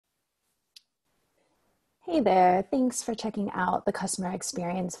Hey there, thanks for checking out the customer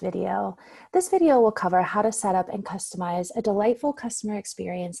experience video. This video will cover how to set up and customize a delightful customer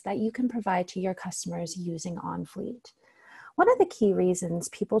experience that you can provide to your customers using Onfleet. One of the key reasons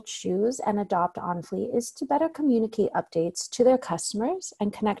people choose and adopt Onfleet is to better communicate updates to their customers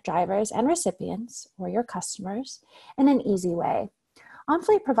and connect drivers and recipients, or your customers, in an easy way.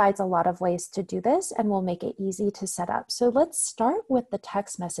 Onfleet provides a lot of ways to do this and will make it easy to set up. So let's start with the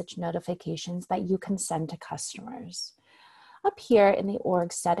text message notifications that you can send to customers. Up here in the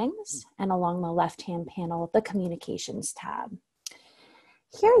org settings and along the left-hand panel, the communications tab.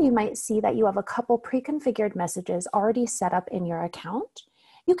 Here you might see that you have a couple pre-configured messages already set up in your account.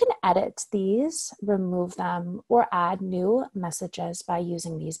 You can edit these, remove them, or add new messages by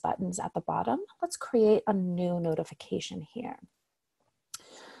using these buttons at the bottom. Let's create a new notification here.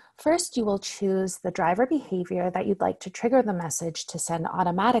 First, you will choose the driver behavior that you'd like to trigger the message to send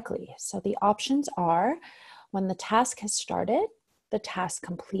automatically. So the options are when the task has started, the task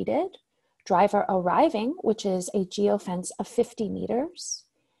completed, driver arriving, which is a geofence of 50 meters,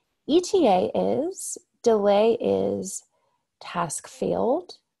 ETA is, delay is, task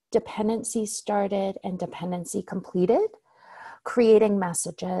failed, dependency started, and dependency completed, creating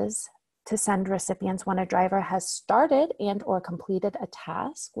messages to send recipients when a driver has started and or completed a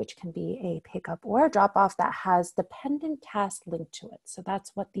task, which can be a pickup or a drop-off that has dependent task linked to it. So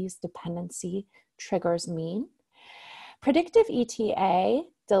that's what these dependency triggers mean. Predictive ETA,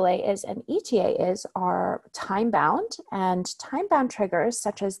 delay is, and ETA is are time-bound, and time-bound triggers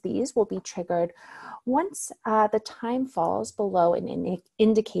such as these will be triggered once the time falls below an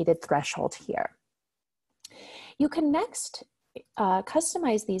indicated threshold here. You can next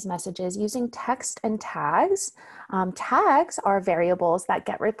customize these messages using text and tags. Tags are variables that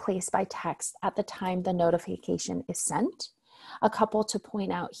get replaced by text at the time the notification is sent. A couple to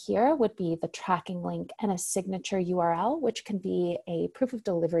point out here would be the tracking link and a signature URL, which can be a proof of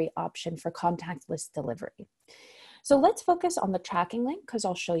delivery option for contactless delivery. So let's focus on the tracking link because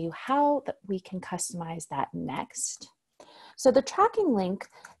I'll show you how we can customize that next. So the tracking link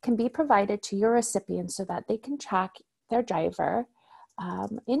can be provided to your recipients so that they can track their driver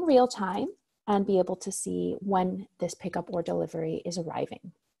in real time and be able to see when this pickup or delivery is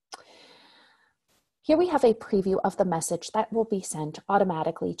arriving. Here we have a preview of the message that will be sent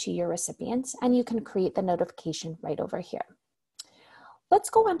automatically to your recipients, and you can create the notification right over here. Let's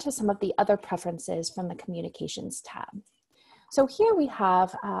go on to some of the other preferences from the communications tab. So here we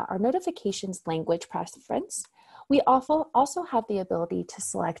have our notifications language preference. We also have the ability to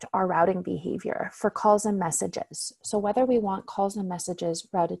select our routing behavior for calls and messages. So whether we want calls and messages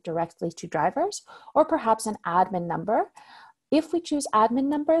routed directly to drivers or perhaps an admin number. If we choose admin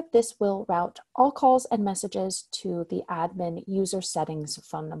number, this will route all calls and messages to the admin user settings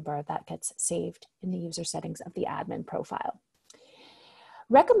phone number that gets saved in the user settings of the admin profile.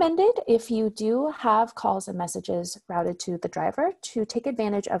 Recommended if you do have calls and messages routed to the driver to take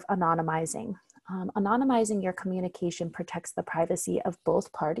advantage of anonymizing. Anonymizing your communication protects the privacy of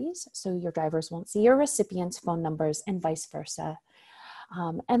both parties, so your drivers won't see your recipients' phone numbers and vice versa.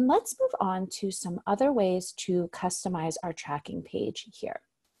 And let's move on to some other ways to customize our tracking page here.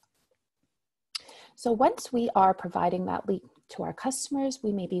 So once we are providing that link to our customers,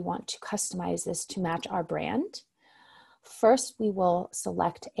 we maybe want to customize this to match our brand. First, we will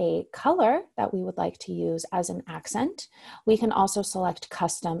select a color that we would like to use as an accent. We can also select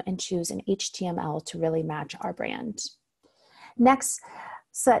custom and choose an HTML to really match our brand. Next,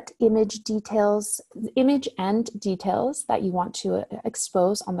 set image and details that you want to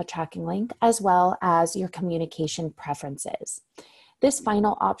expose on the tracking link, as well as your communication preferences. This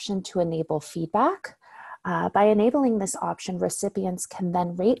final option to enable feedback. By enabling this option, recipients can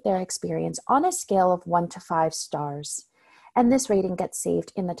then rate their experience on a scale of 1 to 5 stars. And this rating gets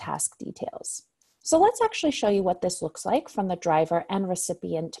saved in the task details. So let's actually show you what this looks like from the driver and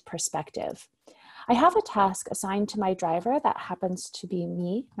recipient perspective. I have a task assigned to my driver that happens to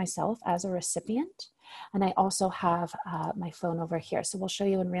be myself as a recipient. And I also have my phone over here. So we'll show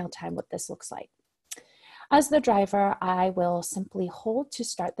you in real time what this looks like. As the driver, I will simply hold to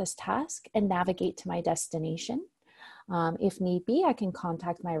start this task and navigate to my destination. If need be, I can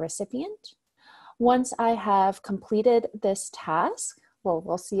contact my recipient. Once I have completed this task,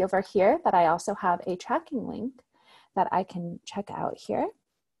 we'll see over here that I also have a tracking link that I can check out here.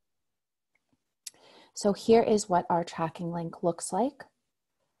 So here is what our tracking link looks like.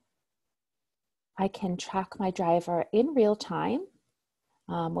 I can track my driver in real time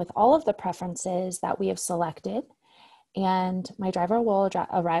with all of the preferences that we have selected. and my driver will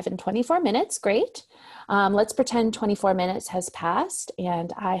arrive in 24 minutes. Great. Let's pretend 24 minutes has passed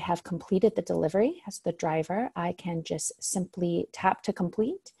and I have completed the delivery. As the driver, I can just simply tap to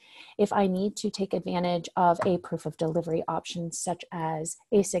complete. If I need to take advantage of a proof of delivery option, such as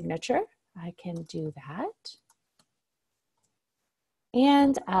a signature, I can do that.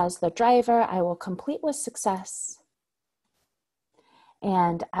 And as the driver, I will complete with success.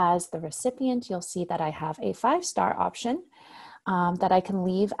 And as the recipient, you'll see that I have a 5-star option that I can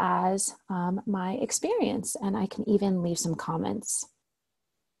leave as my experience, and I can even leave some comments.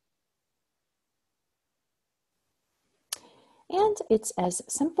 And it's as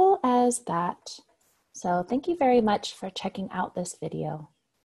simple as that. So thank you very much for checking out this video.